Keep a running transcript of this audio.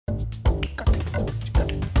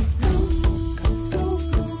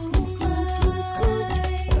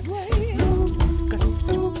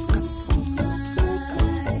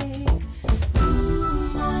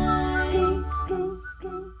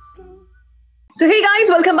So hey guys,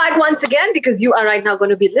 welcome back once again because you are right now going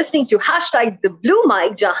to be listening to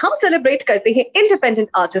 #TheBlueMic जहाँ हम celebrate करते हैं independent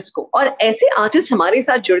artists को और ऐसे artist हमारे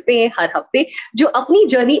साथ जुड़ते हैं हर हफ्ते जो अपनी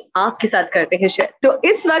journey आपके साथ करते हैं share। तो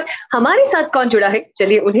इस वक्त हमारे साथ कौन जुड़ा है?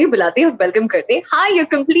 चलिए उन्हें बुलाते हैं और welcome करते हैं। Hi, your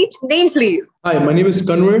complete name please. Hi, my name is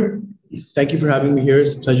Kunwarr. Thank you for having me here.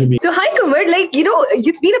 It's a pleasure being. So hi Kunwarr,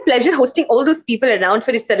 it's been a pleasure hosting all those people around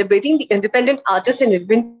for celebrating the independent artist and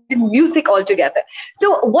independent music all together.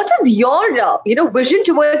 So what is your vision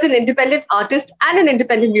towards an independent artist and an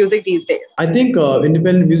independent music these days? I think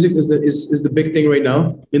independent music is the big thing right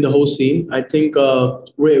now in the whole scene. I think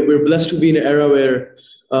we're blessed to be in an era where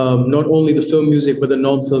not only the film music but the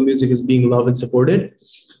non-film music is being loved and supported.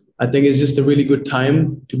 I think it's just a really good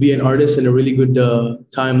time to be an artist and a really good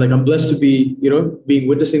time. Like I'm blessed to be, being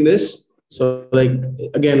witnessing this. So like,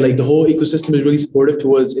 again, like the whole ecosystem is really supportive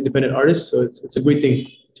towards independent artists. So it's a great thing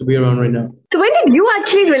to be around right now. So when did you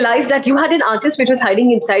actually realize that you had an artist which was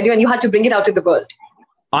hiding inside you and you had to bring it out to the world?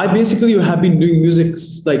 I basically have been doing music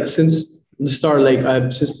like since the start, like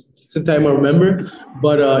since I remember,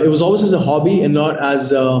 but it was always as a hobby and not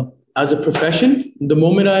as a profession. The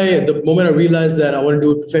moment I realized that I want to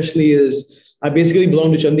do it professionally is I basically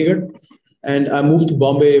belong to Chandigarh and I moved to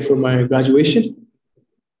Bombay for my graduation.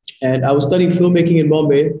 And I was studying filmmaking in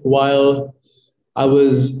Bombay while I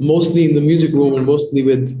was mostly in the music room and mostly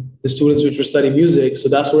with the students which were studying music. So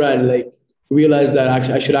that's where I realized that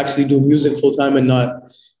I should actually do music full time and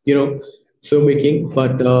not, filmmaking.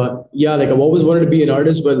 But I've always wanted to be an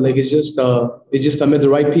artist, but it's just I met the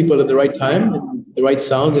right people at the right time and the right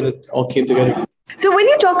sounds, and it all came together. So when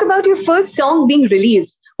you talk about your first song being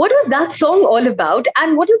released, what was that song all about,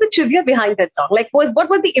 and what was the trivia behind that song? What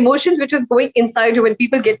was the emotions which was going inside you when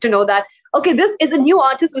people get to know that okay, this is a new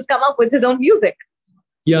artist who's come up with his own music?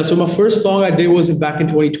 Yeah, so my first song I did was back in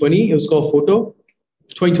 2020. It was called Photo,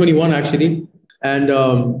 2021 actually, and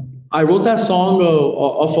I wrote that song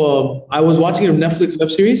I was watching a Netflix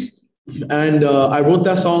web series, and I wrote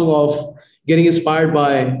that song of getting inspired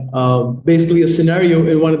by basically a scenario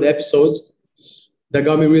in one of the episodes that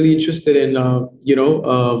got me really interested in,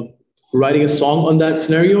 writing a song on that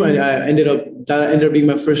scenario. And that ended up being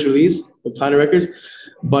my first release with Planet Records.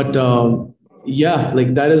 But that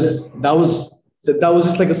was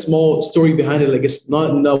just like a small story behind it. Like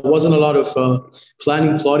there wasn't a lot of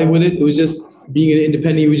plotting with it. It was just being an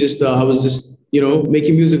independent. I was just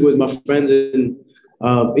making music with my friends, and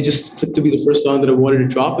it just clicked to be the first song that I wanted to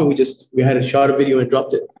drop, and we had a shot a video and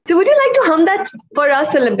dropped it. So would you like to hum that for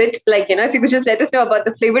us a little bit? If you could just let us know about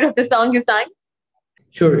the flavor of the song you sang.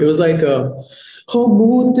 Sure. It was like हो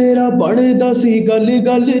मूं तेरा बनदा सी गल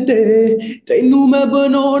गल ते तैनू मैं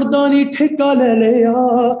बनाउण दा नी ठेका ले लिया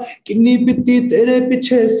किन्नी पित्ती तेरे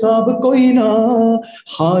पिछे साब कोई ना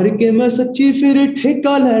हार के मैं सच्ची फिर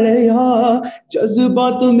ठेका ले लिया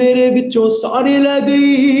जज्बात मेरे विचों सारे ले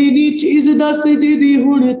गई नी चीज दस जिदी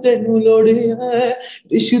हुण तैनू लोड़ है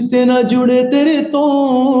रिश्ते ना जुड़े तेरे तो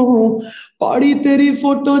पाड़ी तेरी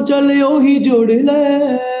फोटो चले ओही जोड़ ले.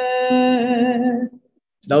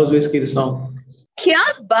 That was basically the song. Yeah,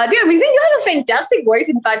 buddy, amazing. You have a fantastic voice,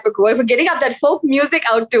 in fact, for getting up that folk music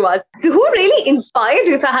out to us. So who really inspired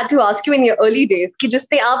you, if I had to ask you in your early days, कि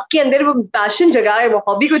जिसने आपके अंदर वो passion जगाए, वो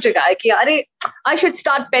hobby को जगाए कि अरे, I should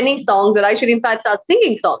start penning songs or I should in fact start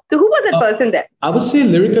singing songs. So who was that person there? I would say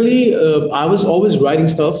lyrically, I was always writing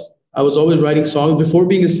stuff. I was always writing songs. Before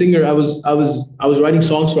being a singer, I was writing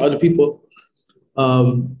songs for other people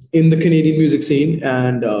in the Canadian music scene.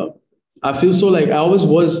 And I feel so I always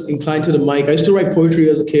was inclined to the mic. I used to write poetry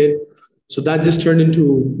as a kid. So that just turned into,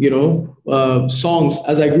 songs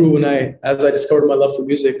as I grew as I discovered my love for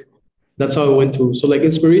music. That's how I went through. So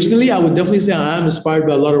inspirationally, I would definitely say I am inspired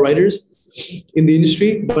by a lot of writers in the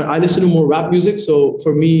industry, but I listen to more rap music. So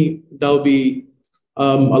for me, that would be a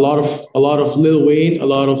lot of Lil Wayne, a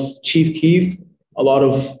lot of Chief Keef, a lot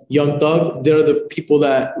of Young Thug. They're the people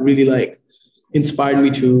that really inspired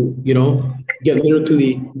me to, get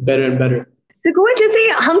lyrically better and better. So Kunwarr, जैसे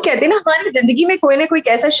हम कहते हैं ना हमारी जिंदगी में कोई ना कोई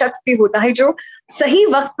ऐसा शख्स भी होता है जो सही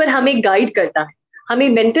वक्त पर हमें गाइड करता है, हमें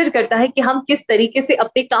मेंटर करता है कि हम किस तरीके से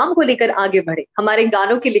अपने काम को लेकर आगे बढ़े. हमारे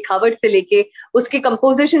गानों की लिखावट से लेके उसके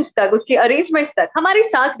कंपोजिशंस तक, उसके अरेंजमेंट्स तक हमारे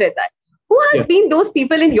साथ रहता है. Who has been those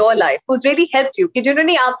people in your life who's really helped you? कि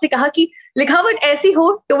जिन्होंने आपसे कहा कि लिखावट ऐसी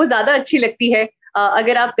हो तो वो ज्यादा अच्छी लगती है,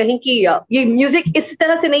 अगर आप कहें कि ये म्यूजिक इस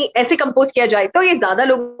तरह से नहीं ऐसे कंपोज किया जाए तो ये ज्यादा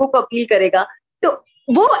लोगों को अपील करेगा, तो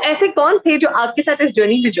वो ऐसे कौन थे जो आपके साथ इस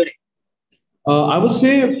जर्नी में जुड़े? I would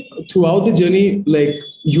say throughout the journey,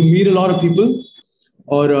 you meet a lot of people.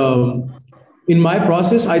 Or in my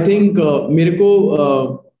process, I think मेरे को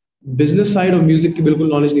business side of music की बिल्कुल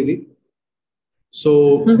knowledge नहीं थी. So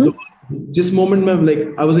जिस मोमेंट में like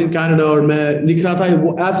I was in Canada और मैं लिख रहा था,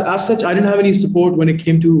 as such I didn't have any support when it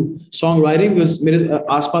came to songwriting because मेरे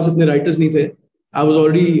आसपास इतने writers नहीं थे. I was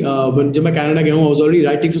already जब मैं Canada गया हूँ, I was already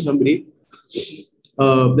writing for somebody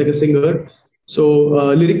like a singer. So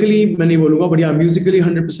lyrically मैं नहीं बोलूँगा, but yeah, musically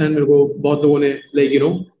 100% मेरे को बहुत लोगों ने like you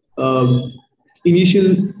know initial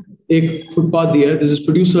एक footpath दिया. This is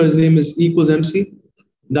producer, his name is E=MC.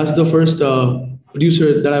 That's the first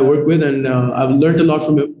producer that I work with, and I've learned a lot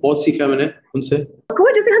from him. बहुत सीखा मैंने उनसे.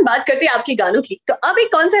 कुंवर, जैसे हम बात करते हैं आपके गानों की, तो अब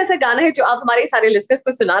एक कौन सा ऐसा गाना है जो आप हमारे सारे लिस्टनर्स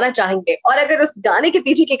को सुनाना चाहेंगे, और अगर उस गाने के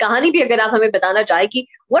पीछे की कहानी भी अगर आप हमें बताना चाहे कि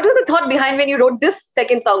what was the thought behind when you wrote this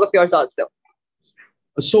second song of yours also?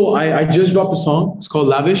 So I just dropped a song. It's called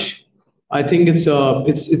Lavish. I think it's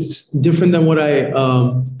different than what I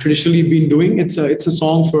traditionally been doing. It's a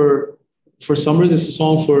song for summers. It's a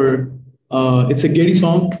song for it's a giddy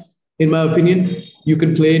song, in my opinion. You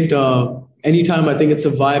can play it anytime. I think it's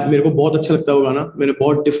a vibe. मेरे को बहुत अच्छा लगता है वो गाना. मैंने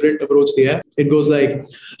बहुत different approach दिया है. It goes like,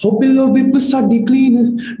 हो बिलो बिप साडी clean,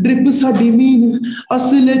 drip साडी mean,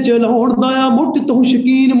 असले चलाउण दा आ मुੱਢ ਤੋਂ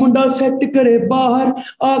ਸ਼ਕੀਨ, ਮੁੰਡਾ ਸੈੱਟ ਕਰੇ ਬਾਹਰ,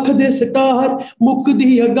 ਆਖ ਦੇ ਸਟਾਰ,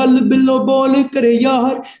 ਮੁੱਕਦੀ ਆ ਗੱਲ ਬਿੱਲੋ ਬੋਲ ਕਰੇ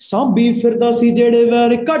ਯਾਰ, ਸਾਂਭੀ ਫਿਰਦਾ ਸੀ ਜਿਹੜੇ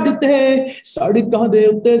ਵੈਰ ਕੱਢਦੇ, ਸੜਕਾਂ ਦੇ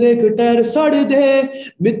ਉੱਤੇ ਦੇਖ ਟਾਇਰ ਸੜਦੇ,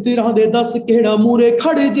 ਮਿੱਤਰਾਂ ਦੇ ਦੱਸ ਕਿਹੜਾ ਮੂਰੇ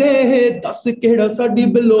ਖੜ ਜੇ, ਦੱਸ ਕਿਹੜਾ ਸਾਡੀ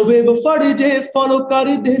ਬਿੱਲੋ ਵੇਵ ਫੜ ਜੇ, ਫੋਲੋ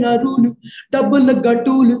ਕਰ ਦੇਣਾ ਰੂਲ, ਟੱਬ ਲੱਗਾ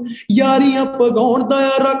ਟੂਲ, ਯਾਰੀਆਂ ਪਗਾਉਣ ਦਾ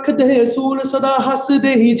ਆ ਰੱਖਦੇ ਸੂਲ, ਸਦਾ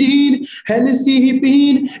ਹੱਸਦੇ ਹੀ ਜੀਨ, ਹੈਨਸੀ ਹੀ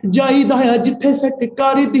ਪੀਨ, ਜਾਈਦਾ ਆ ਜਿੱਥੇ ਸੈੱਟ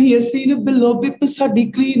ਕਰਦੀ ਏ ਸੀਨ, ਬਿੱਲੋ ਬਿਪ ਸਾਡੀ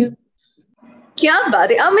ਕਲੀਨ. क्या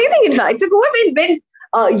बात है, amazing in fact. So when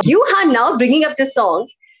you are now bringing up the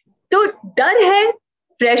songs, तो डर है,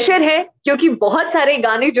 प्रेशर है, क्योंकि बहुत सारे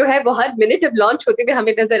गाने जो है वो हर मिनट अब लॉन्च होते हुए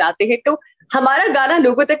हमें नजर आते हैं, तो हमारा गाना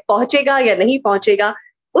लोगों तक पहुंचेगा या नहीं पहुंचेगा,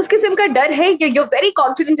 उस किस्म का डर है, कि you're very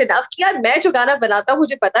confident enough कि यार मैं जो गाना बनाता हूँ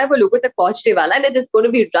मुझे पता है वो लोगों तक पहुंचने वाला है, and it is going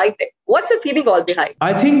to be right there. What's the feeling all behind?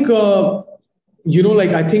 I think you know,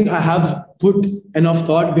 like I think I have put enough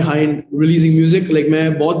thought behind releasing music. Like मैं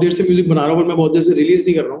बहुत देर से music बना रहा हूँ, पर मैं बहुत देर से release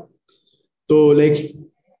नहीं कर रहा हूँ. तो like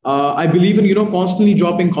I believe in, you know, constantly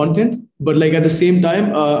dropping content, but like at the same time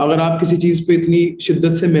अगर आप किसी चीज पे इतनी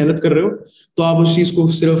शिद्दत से मेहनत कर रहे हो, तो आप उस चीज को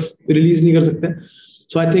सिर्फ release नहीं कर सकते.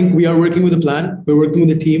 So I think we are working with a plan. We're working with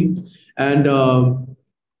a team, and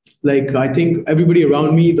like I think everybody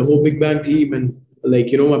around me, the whole Big Bang team, and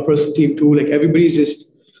like you know my personal team too. Like everybody's just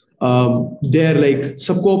there. Like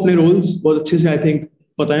सबको अपने roles बहुत अच्छे से I think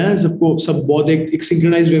पता है, सबको सब बहुत एक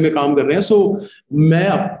synchronized way में काम कर रहे हैं. So मैं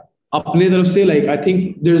अपने तरफ से like I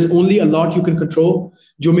think there is only a lot you can control.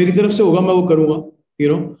 जो मेरी तरफ से होगा मैं वो करूँगा,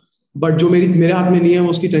 you know. But जो मेरे हाथ में नहीं है मैं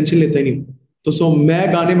उसकी टेंशन लेता ही नहीं. तो सो मैं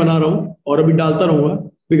गाने बना रहा हूँ और अभी डालता रहूंगा,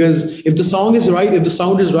 because if the song is right, if the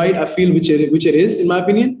sound is right, I feel which it is, in my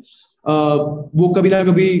opinion, वो कभी ना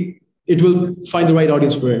कभी it will find the right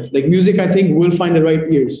audience for it. Like music, I think will find the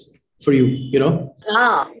right ears for you, you know.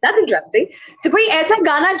 That's interesting. So कोई ऐसा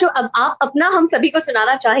गाना जो अब आप अपना हम सभी को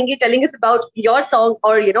सुनाना चाहेंगे, telling us about your song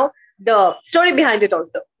or you know the story behind it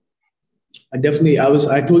also.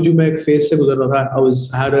 I told you मैं एक phase से गुजर रहा था.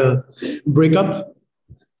 I had a breakup.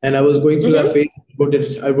 And I was going through that phase.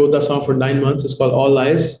 I wrote that song for 9 months. It's called All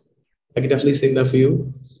Lies. I can definitely sing that for you.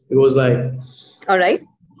 It was like, all right.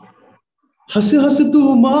 हंस हंस तू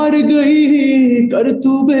मार गई, कर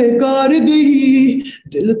तू बेकार गई,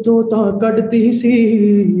 दिल तो ता कटती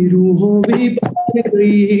सी, रूहों भी बाहर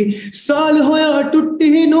गई, साल होया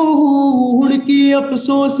टुट्टी नू, हुण की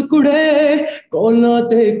अफसोस कुड़े, कोला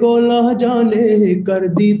ते कोला जाने कर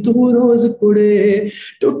दी तू रोज कुड़े,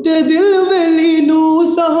 टुटे दिल वेली नू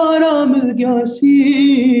सहारा मिल गया सी,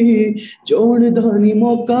 जोड़ दानी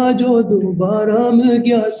मौका जो दोबारा मिल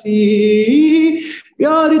गया सी,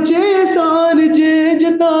 प्यार चे सार जे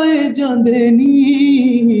जताए जांदे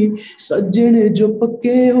नी, सज्जन जो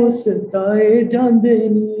पक्के हो सताए जांदे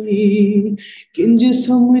नी, किंज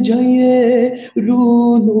समझाइए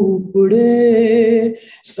रूह नू कुड़े,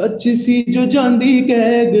 सच सी जो जांदी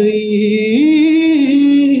कह गई,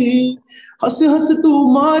 हंस हंस तू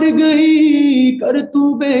मार गई, कर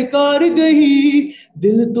तू बेकार गई,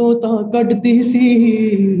 दिल तो ता कटती सी,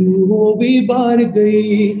 रूह भी बाहर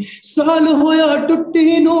गई, साल होया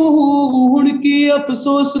टुट्टी नू, हुण की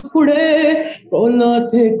अफसोस कुड़े, कोला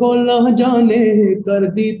थे कोला जाने कर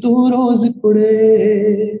दी तू रोज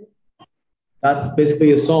कुड़े. That's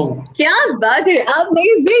basically a song. क्या बात है,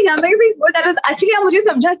 amazing, amazing. Well, that was actually आप मुझे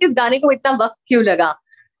समझा कि इस गाने को इतना वक्त क्यों लगा.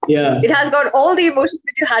 Yeah. It has got all the emotions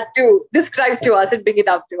that you had to describe to us and bring it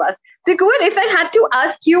up to us. So, Kunwarr, if I had to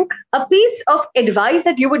ask you a piece of advice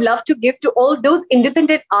that you would love to give to all those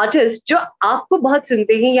independent artists जो आपको बहुत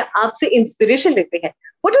सुनते हैं या आपसे inspiration लेते हैं,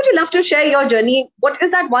 What would you love to share your journey? What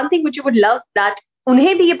is that one thing which you would love that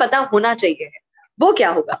उन्हें भी ये पता होना चाहिए है? वो क्या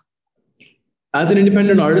होगा? As an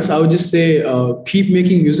independent artist, I would just say keep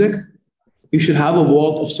making music. You should have a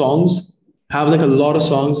vault of songs. Have like a lot of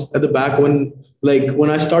songs at the back. When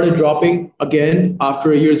I started dropping again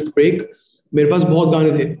after a year's break, मेरे पास बहुत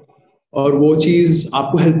गाने थे और वो चीज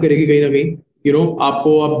आपको help करेगी कहीं ना कहीं.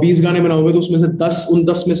 आपको आप 20 गाने बनाओगे तो उसमें से 10 उन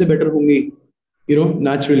 10 में से बेटर होंगे,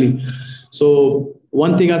 naturally. So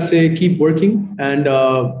one thing I'd say, keep working and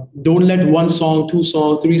don't let one song, 2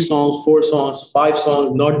 songs, 3 songs, 4 songs, 5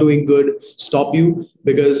 songs not doing good stop you,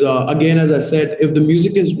 because again, as I said, if the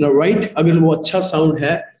music is right, अगर वो अच्छा sound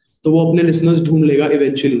है तो वो अपने listeners ढूंढ लेगा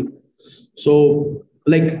eventually. So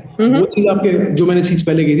वो चीज आपके, जो मैंने चीज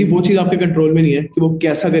पहले की थी, वो चीज आपके कंट्रोल में नहीं है कि वो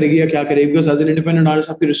कैसा करेगी या क्या करेगी, because as an independent artist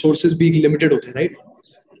आपके resources भी लिमिटेड होते हैं, right?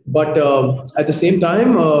 But at the same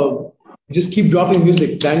time, just keep dropping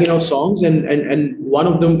music, banging out songs, and one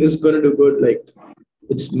of them is going to do good. Like,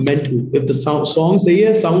 it's meant to. If the song सही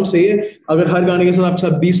है, sound सही है, अगर हर गाने के साथ आपके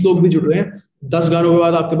साथ 20 लोग भी जुड़ रहे हैं, 10 गानों के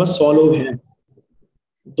बाद आपके पास 100 लोग हैं,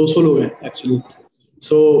 200 लोग हैं actually.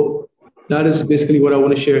 So that is basically what I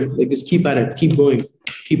want to share. Like, just keep at it, keep going,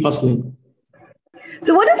 keep hustling.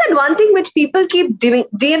 So what is that one thing which people keep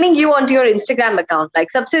DMing you onto your Instagram account?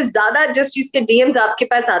 Like, सबसे ज़्यादा जिस चीज़ के DMs आपके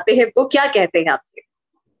पास आते हैं, वो क्या कहते हैं आपसे?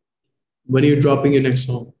 When are you dropping your next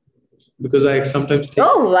song? Because I sometimes take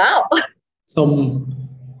some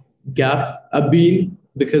gap. I've been,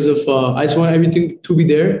 because of I just want everything to be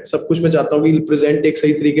there. सब कुछ मैं चाहता हूँ कि present एक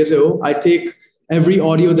सही तरीके से हो. I take every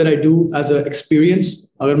audio that I do as an experience.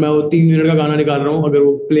 अगर मैं वो 3 मिनट का गाना निकाल रहा हूँ, अगर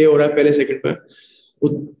वो play हो रहा है पहले सेकंड पे, वो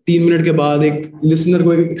 3 मिनट के बाद एक listener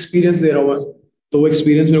को एक experience दे रहा हूँ, तो वो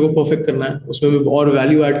experience मेरे को perfect करना है, उसमें मैं और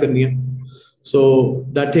value add करनी है. So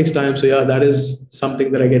that takes time. So yeah, that is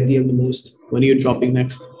something that I get the most when you're dropping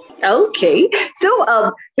next. Okay. So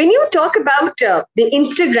when you talk about the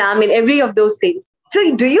Instagram and every of those things,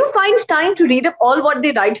 so do you find time to read up all what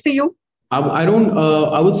they write for you? I don't.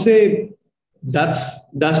 I would say that's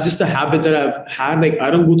just a habit that I've had. Like,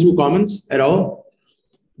 I don't go through comments at all,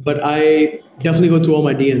 but I definitely go through all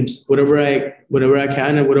my DMs. Whatever I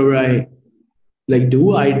can and whatever I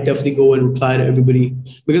do, I definitely go and reply to everybody,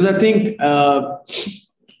 because I think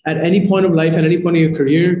at any point of life, at any point of your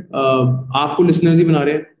career, आपको listeners ही बना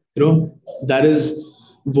रहे हैं, that is,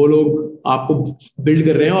 वो लोग आपको build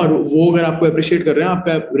कर रहे हैं, और वो अगर आपको appreciate कर रहे हैं,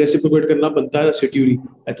 आपका reciprocate करना बनता है. That's your duty,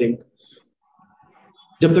 I think.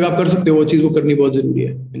 जब तक आप कर सकते हो वो चीज, वो करनी बहुत जरूरी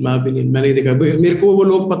है, in my opinion. मैंने देखा, मेरे को वो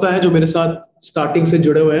लोग पता है जो मेरे साथ starting से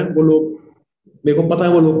जुड़े हुए हैं, वो लोग, मेरे को पता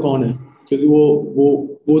है वो लोग कौन है, क्योंकि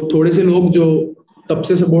वो थोड़े से लोग जो तब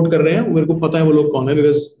से सपोर्ट कर रहे हैं, मेरे को पता है वो लोग कौन है,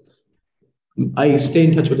 because I stay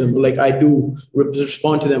in touch with them. Like, I do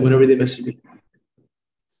respond to them whenever they message me.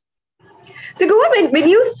 So Kunwarr, when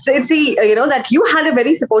you see that you had a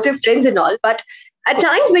very supportive friends and all, but at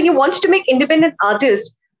times when you want to make independent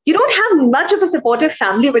artists, you don't have much of a supportive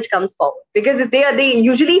family which comes forward, because they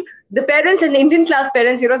usually, the parents and Indian class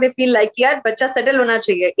parents, they feel like यार बच्चा settle होना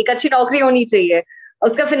चाहिए, एक अच्छी नौकरी होनी चाहिए,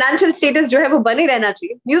 उसका फाइनेंशियल स्टेटस जो है वो बने रहना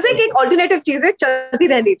चाहिए, म्यूजिक एक ऑल्टरनेटिव चीज है, चलती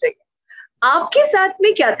रहनी चाहिए. आपके साथ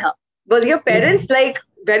में क्या था? Was your parents like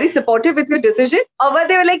very supportive with your decision, or were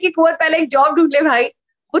they like कि कुंवर पहले एक जॉब ढूंढ ले भाई,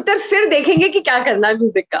 पुत्र फिर देखेंगे कि क्या करना है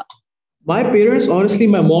म्यूजिक का? My parents, honestly,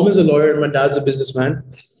 my mom is a lawyer and my dad's a businessman.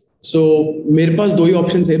 So मेरे पास 2 ही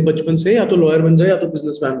ऑप्शन थे बचपन से, या तो लॉयर बन जाए या तो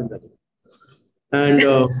बिजनेसमैन बन जाए. एंड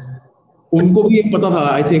उनको भी एक पता था,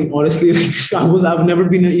 I think, honestly, I've never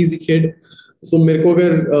been an easy kid. So मेरे को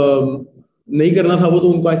अगर नहीं करना था वो, तो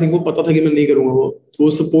उनको I think वो पता था कि मैं नहीं करूँगा वो, तो वो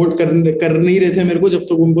सपोर्ट कर नहीं रहे थे मेरे को, जब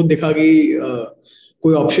तक उनको दिखा कि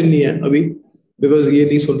कोई ऑप्शन नहीं है अभी, बिकॉज ये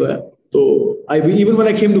नहीं सुन रहा है. तो even when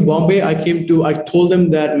I came to Bombay, I told them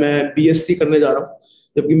that मैं BSc करने जा रहा हूँ,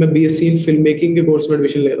 जबकि मैं BSc in filmmaking के कोर्स में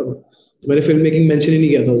एडमिशन ले रहा हूँ. मैंने filmmaking मेंशन ही नहीं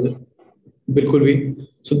किया था उधर बिल्कुल भी.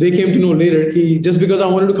 So they came to know later कि just because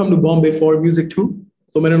I wanted to come to Bombay for music too,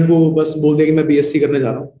 तो मैंने उनको बस बोल दिया कि मैं BSc करने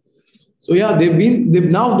जा रहा हूँ. So yeah,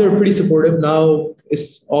 they're pretty supportive. Now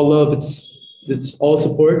it's all love, it's all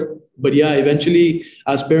support. But yeah, eventually,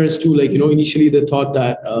 as parents too, like, initially they thought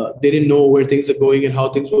that they didn't know where things are going and how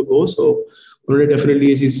things will go. So उन्होंने definitely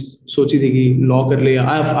ये चीज सोची थी कि law कर ले.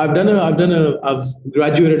 I've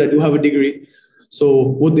graduated. I do have a degree. So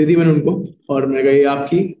वो दे दी मैंने उनको, और मैंने कहा ये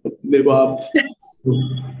आपकी, मेरे को आप.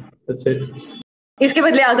 That's it. इसके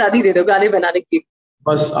बदले आजादी दे दो गाने बनाने की.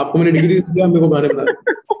 बस आपको मैंने डिग्री दी थी, मेरे को गाने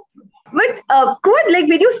बनाने. But Kunwarr, like,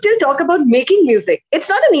 when you still talk about making music, it's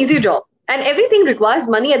not an easy job, and everything requires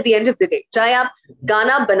money at the end of the day. चाहे आप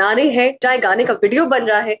गाना बना रहे हैं, चाहे गाने का वीडियो बन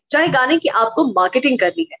रहा है, चाहे गाने की आपको मार्केटिंग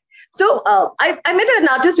करनी है. So I met an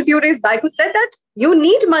artist a few days back who said that you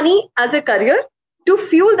need money as a career to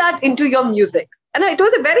fuel that into your music. And it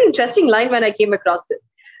was a very interesting line when I came across this.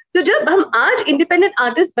 तो जब हम आज independent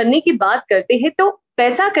artist बनने की बात करते हैं तो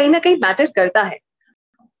पैसा कहीं ना कहीं मैटर करता है.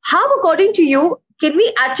 How according to you can we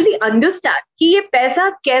actually understand कि ये पैसा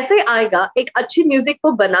कैसे आएगा एक अच्छी म्यूजिक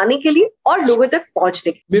को बनाने के लिए और लोगों तक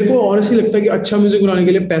पहुंचने के लिए? मेरे को ऑनेस्टली लगता है कि अच्छा म्यूजिक बनाने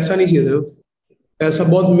के लिए पैसा नहीं चाहिए सिर्फ. पैसा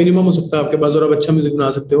बहुत मिनिमम हो सकता है आपके पास और आप अच्छा म्यूजिक बना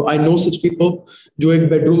सकते हो. आई नो सच पीपल जो एक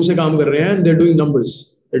बेडरूम से काम कर रहे हैं, they are doing numbers,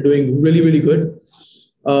 they are doing really really good.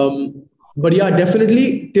 But yeah, definitely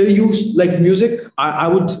till you like music, I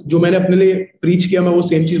would, जो मैंने अपने लिए preach किया, मैं वो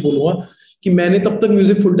same चीज बोलूंगा कि मैंने तब तक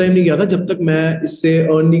music full time नहीं किया था जब तक मैं इससे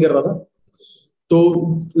earn नहीं कर रहा था. तो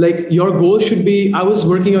like your goal should be, I was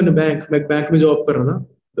working on a bank, मैं बैंक में जॉब कर रहा था,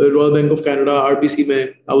 Royal Bank of Canada, RBC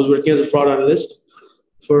में. I was working as a fraud analyst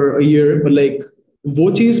for a year, but like वो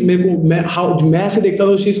चीज मेरे को, मैं ऐसे देखता था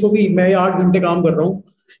उस चीज को कि मैं ये 8 घंटे काम कर रहा हूँ,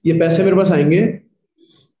 ये पैसे मेरे पास आएंगे,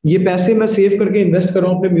 ये पैसे मैं सेव करके इन्वेस्ट कर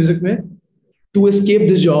रहा हूँ अपने म्यूजिक में to escape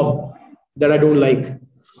this job that I don't like.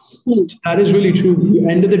 That is really true.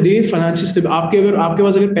 End of the day, financial आपके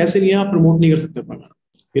पास अगर पैसे नहीं है, आप प्रमोट नहीं कर सकते अपना,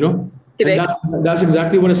 you know. And that's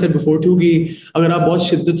exactly what I said before too, कि अगर आप बहुत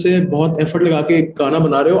शिद्दत से बहुत एफर्ट लगा के गाना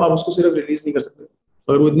बना रहे हो, आप उसको सिर्फ रिलीज नहीं कर सकते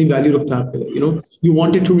अगर वो इतनी वैल्यू रखता है आपके लिए, you know. You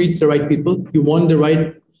want it to reach the right people, you want the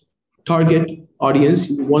right target audience,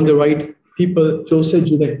 you want the right people जो उससे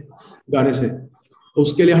जुड़े गाने से.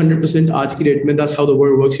 उसके लिए 100% आज की डेट में that's how the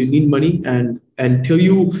world works. You need money and till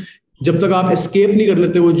you, जब तक आप escape नहीं कर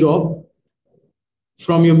लेते वो job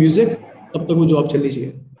from your music, तब तक वो job चलनी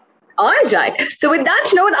चाहिए. All right. So with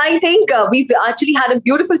that note, I think we've actually had a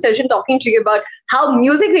beautiful session talking to you about how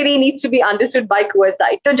music really needs to be understood by Kunwarr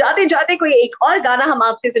side. तो जाते जाते कोई एक और गाना हम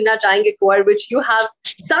आपसे सुनना चाहेंगे Kunwarr, which you have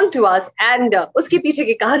sung to us, and उसके पीछे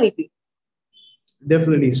की कहानी थी.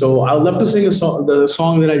 Definitely. So I would love to sing the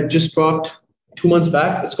song that I just dropped 2 months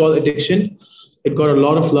back. It's called Addiction. It got a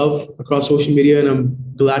lot of love across social media and I'm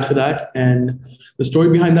glad for that. And the story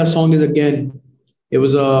behind that song is, it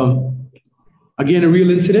was again a real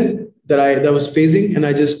incident that was phasing, and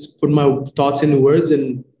I just put my thoughts into words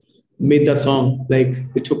and made that song. Like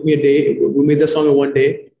it took me a day. We made that song in 1 day,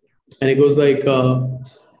 and it goes like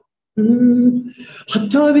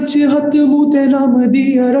हत्था विच हत्थ मुँह ते नाम दी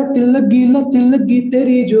रट लगी लत लगी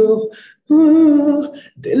तेरी जो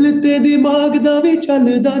दिल ते दिमाग दा भी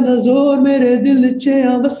चलदा ना जोर मेरे दिल च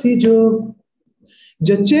आ वसी जो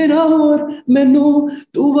जच्चे ना होर मैनू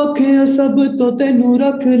तू वखे सब तो तेनू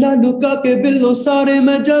रख ला लुका के बिलो सारे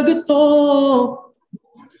मैं जग तो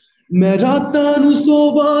मैं रातां नू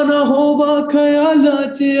सोवा ना होवा ख्यालां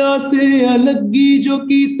च आसे लगी जो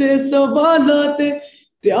कीते सवालां ते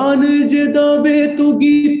ध्यान जे दावे तू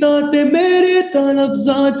गीतां ते मेरे तां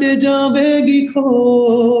लफ्ज़ां च जावेगी खो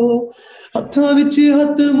हत्थां विच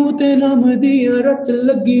हत्थ मुँह ते नाम दी रट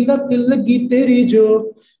लगी लत लगी तेरी जो.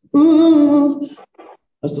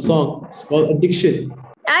 That's the song. It's called Addiction.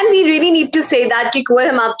 And we really need to say that कि Kunwarr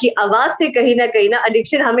हम आपकी आवाज से कहीं ना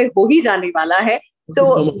addiction हमें हो ही जाने वाला है. So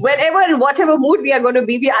whenever and whatever mood we are going to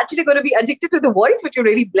be, we're actually going to be addicted to the voice which you're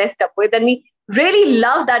really blessed up with. And we really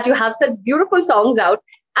love that you have such beautiful songs out.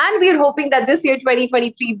 And we're hoping that this year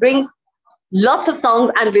 2023 brings lots of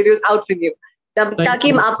songs and videos out from you. ताकि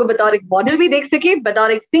हम आपको बतौर एक model भी देख सके,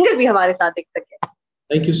 बतौर एक सिंगर भी हमारे साथ देख सके.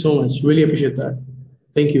 Thank you so much. Really appreciate that.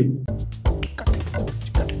 Thank you.